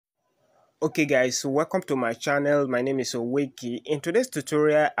Okay guys, so welcome to my channel. My name is Oweki. In today's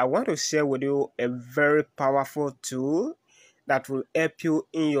tutorial, I want to share with you a very powerful tool that will help you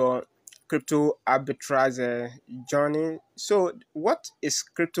in your crypto arbitrage journey. So what is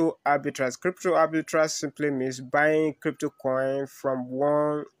crypto arbitrage? Crypto arbitrage simply means buying crypto coin from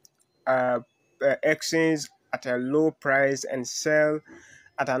one exchange at a low price and sell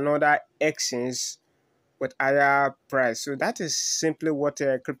at another exchange with higher price. So that is simply what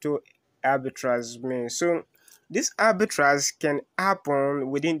crypto arbitrage means. So this arbitrage can happen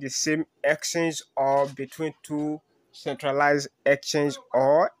within the same exchange or between two centralized exchange,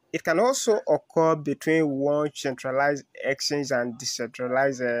 or it can also occur between one centralized exchange and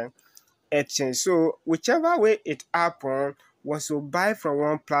decentralized exchange. So whichever way it happens, once you buy from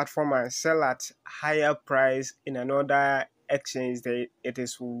one platform and sell at higher price in another exchange, it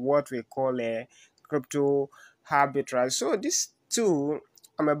is what we call a crypto arbitrage. So this tool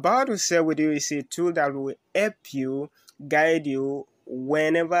I'm about to share with you is a tool that will help you, guide you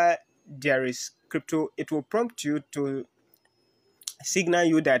whenever there is crypto. It will prompt you to signal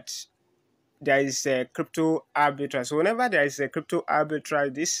you that there is a crypto arbitrage. So whenever there is a crypto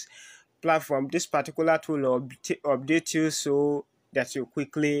arbitrage, this platform, this particular tool will update you so that you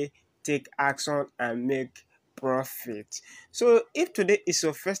quickly take action and make profit. So if today is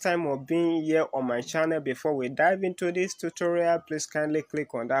your first time of being here on my channel, before we dive into this tutorial, please kindly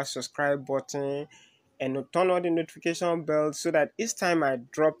click on that subscribe button and turn on the notification bell so that each time I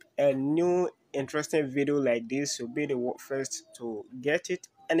drop a new interesting video like this, you'll be the first to get it.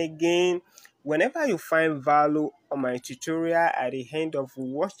 And again, whenever you find value on my tutorial at the end of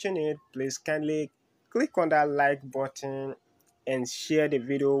watching it, please kindly click on that like button and share the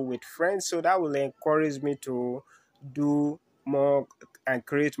video with friends, so that will encourage me to do more and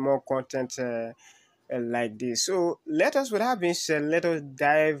create more content like this. So let us, without being said, let us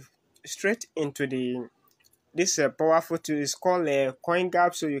dive straight into this powerful tool. Is called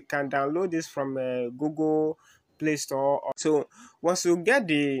coingap. So you can download this from Google Play Store. So once you get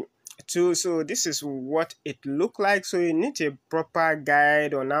the tool, so this is what it look like. So you need a proper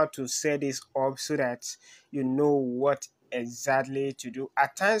guide on how to set this up so that you know what exactly to do.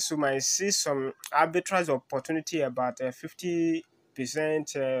 At times you might see some arbitrage opportunity about 50%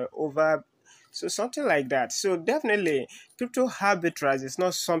 over, so something like that. So definitely crypto arbitrage is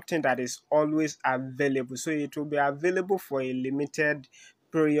not something that is always available, so it will be available for a limited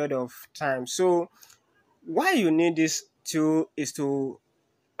period of time. So why you need this tool is to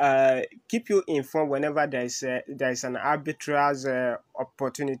keep you informed whenever there is an arbitrage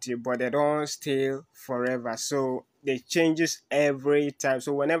opportunity, but they don't stay forever. So they changes every time.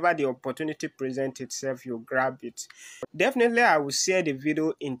 So whenever the opportunity presents itself, you grab it. Definitely, I will share the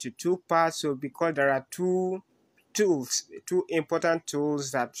video into two parts. So because there are two important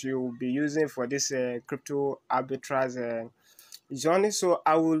tools that you'll be using for this crypto arbitrage journey. So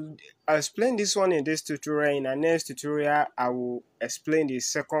I will explain this one in this tutorial. In the next tutorial, I will explain the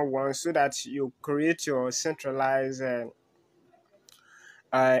second one so that you create your centralized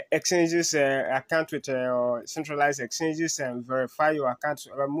exchanges account with centralized exchanges and verify your account.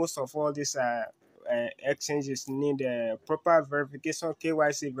 Most of all these exchanges need proper verification,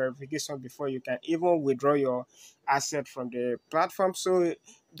 KYC verification, before you can even withdraw your asset from the platform. So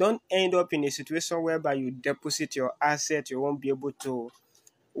don't end up in a situation whereby you deposit your asset, you won't be able to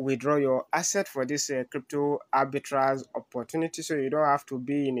withdraw your asset for this crypto arbitrage opportunity, so you don't have to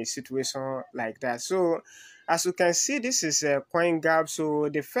be in a situation like that. So as you can see, this is a coin gap. So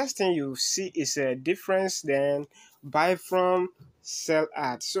the first thing you see is a difference, then buy from, sell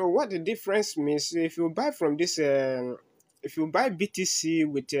at. So what the difference means, if you buy from this if you buy BTC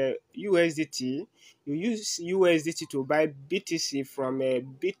with USDT, you use USDT to buy BTC from a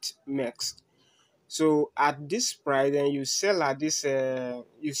BitMEX. So at this price, then you sell at this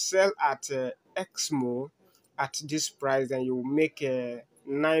you sell at Xmo at this price, then you make a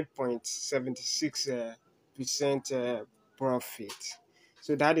 9.76 percent profit.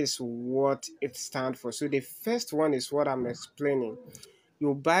 So that is what it stands for. So the first one is what I'm explaining.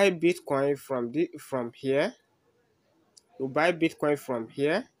 You buy Bitcoin from here. You buy Bitcoin from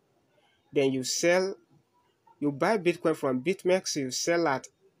here. Then you sell. You buy Bitcoin from BitMEX. You sell at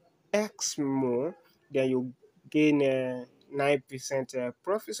X more, then you gain 9%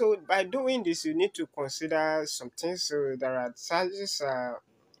 profit. So by doing this, you need to consider some things. So there are charges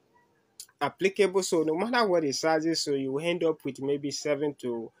applicable. So no matter what the charges, so you end up with maybe 7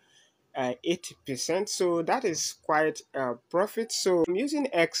 to 8%. So that is quite a profit. So I'm using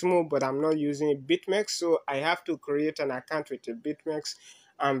Xmo, but I'm not using BitMEX. So I have to create an account with a BitMEX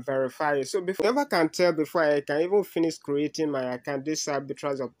and verify it. So before I never can tell before I can even finish creating my account, this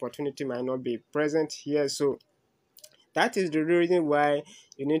arbitrage opportunity might not be present here. So that is the reason why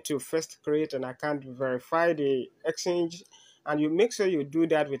you need to first create an account, verify the exchange, and you make sure you do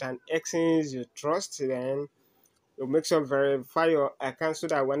that with an exchange you trust. Then you make sure verify your account so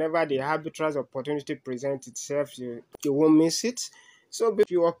that whenever the arbitrage opportunity presents itself, you won't miss it. So if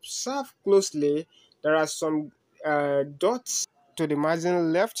you observe closely, there are some dots to the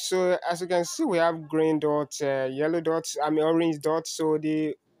margin left. So as you can see, we have green dots, yellow dots, orange dots. So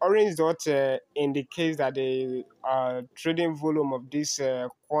the orange dot indicates that the trading volume of this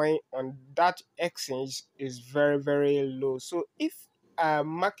coin on that exchange is very, very low. So if a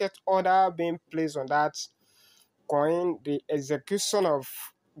market order being placed on that coin, the execution of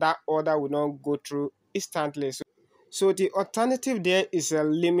that order will not go through instantly. So the alternative there is a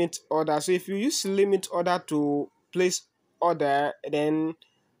limit order. So if you use limit order to place order, then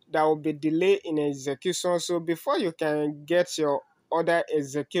there will be delay in execution. So before you can get your order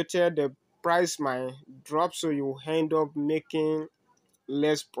executed, the price might drop. So you end up making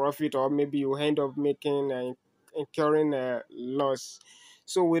less profit, or maybe you end up making incurring a loss.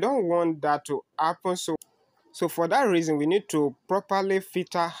 So we don't want that to happen. So for that reason, we need to properly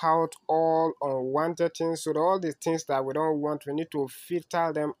filter out all unwanted things. So all the things that we don't want, we need to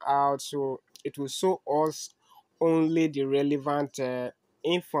filter them out. So it will show us only the relevant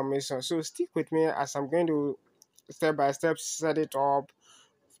information. So stick with me as I'm going to step by step set it up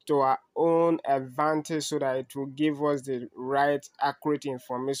to our own advantage so that it will give us the right accurate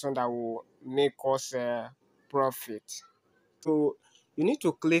information that will make us profit. So you need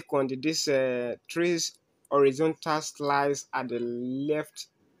to click on this three horizontal slice at the left,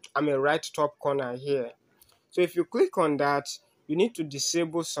 right top corner here. So if you click on that, you need to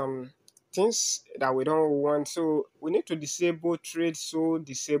disable some things that we don't want. So we need to disable trade so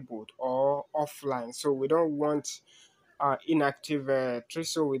disabled or offline. So we don't want inactive trade,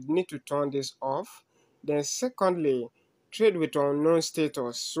 so we need to turn this off. Then secondly, trade with unknown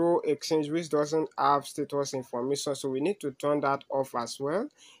status, so exchange which doesn't have status information, so we need to turn that off as well.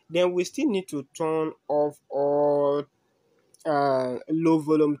 Then we still need to turn off all low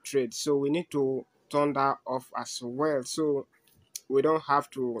volume trade, so we need to turn that off as well, so we don't have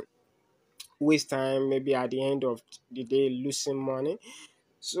to waste time maybe at the end of the day losing money.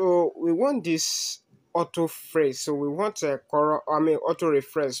 So we want this auto phrase. So we want a auto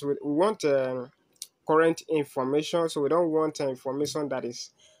refresh. We want current information. So we don't want information that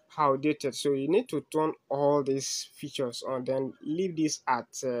is outdated. So you need to turn all these features on. Then leave this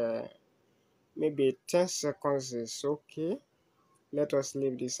at maybe 10 seconds is okay. Let us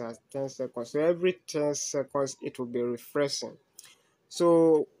leave this at 10 seconds. So every 10 seconds it will be refreshing.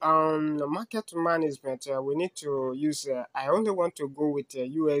 So market management, we need to use, I only want to go with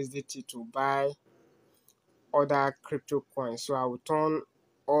USDT to buy other crypto coins. So I will turn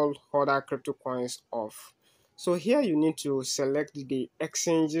all other crypto coins off. So here you need to select the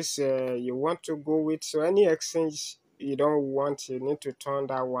exchanges you want to go with. So any exchange you don't want, you need to turn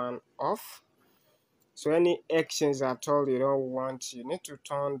that one off. So any exchange at all you don't want, you need to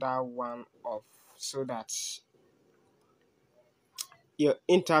turn that one off so that your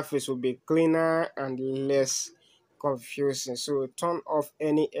interface will be cleaner and less confusing. So turn off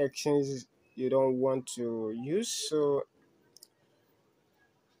any exchanges you don't want to use. So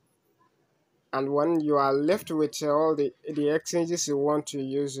and when you are left with all the exchanges you want to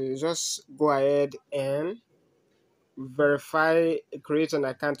use, you just go ahead and verify, create an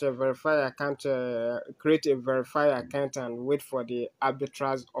account, verify account, create a verify account, and wait for the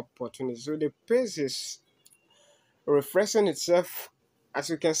arbitrage opportunity. So the page is refreshing itself. As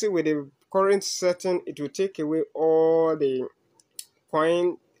you can see, with the current setting, it will take away all the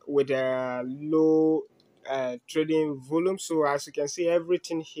coin with a low trading volume. So as you can see,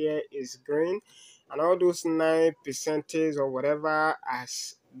 everything here is green, and all those 9% or whatever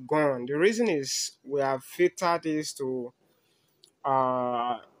has gone. The reason is we have filtered this to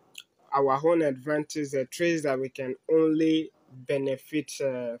our own advantage, the trades that we can only benefit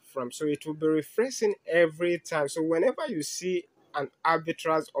from. So it will be refreshing every time. So whenever you see an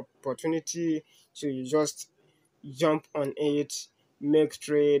arbitrage opportunity, so you just jump on it, make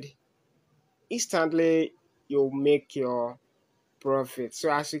trade, instantly you'll make your profit.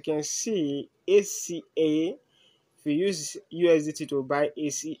 So as you can see, ACA, if you use USDT to buy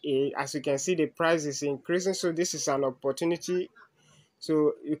ACA, as you can see, the price is increasing. So this is an opportunity.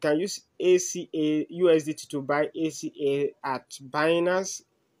 So you can use ACA USDT to buy ACA at Binance.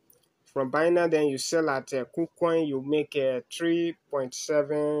 From Binance, then you sell at KuCoin, you make a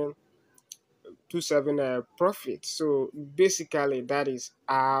 3.7% 0.27 profit. So basically that is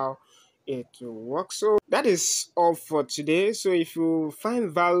how it works. So that is all for today. So if you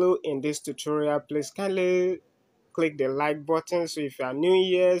find value in this tutorial, please kindly click the like button. So if you are new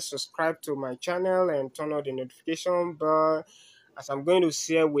here, subscribe to my channel and turn on the notification bell, as I'm going to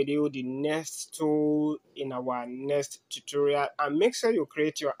share with you the next tool in our next tutorial. And make sure you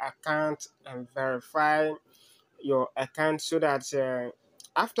create your account and verify your account, so that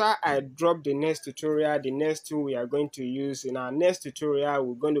after I drop the next tutorial, the next tool we are going to use in our next tutorial,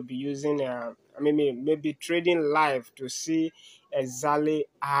 we're going to be using maybe trading live to see exactly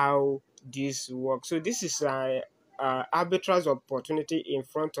how this works. So this is a arbitrage opportunity in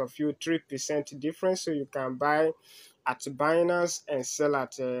front of you, 3% difference. So you can buy at Binance and sell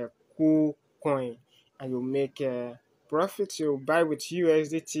at KuCoin, and you make profit. You buy with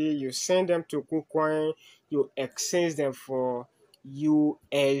USDT, you send them to KuCoin, you exchange them for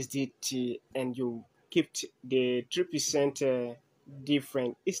USDT, and you keep the 3%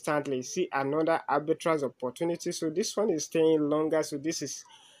 different instantly. See another arbitrage opportunity. So this one is staying longer. So this is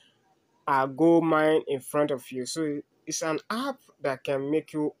a gold mine in front of you. So it's an app that can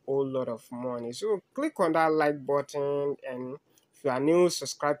make you a whole lot of money. So click on that like button, and if you are new,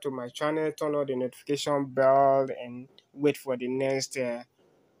 subscribe to my channel, turn on the notification bell, and wait for the next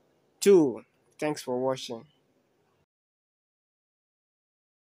tool. Thanks for watching.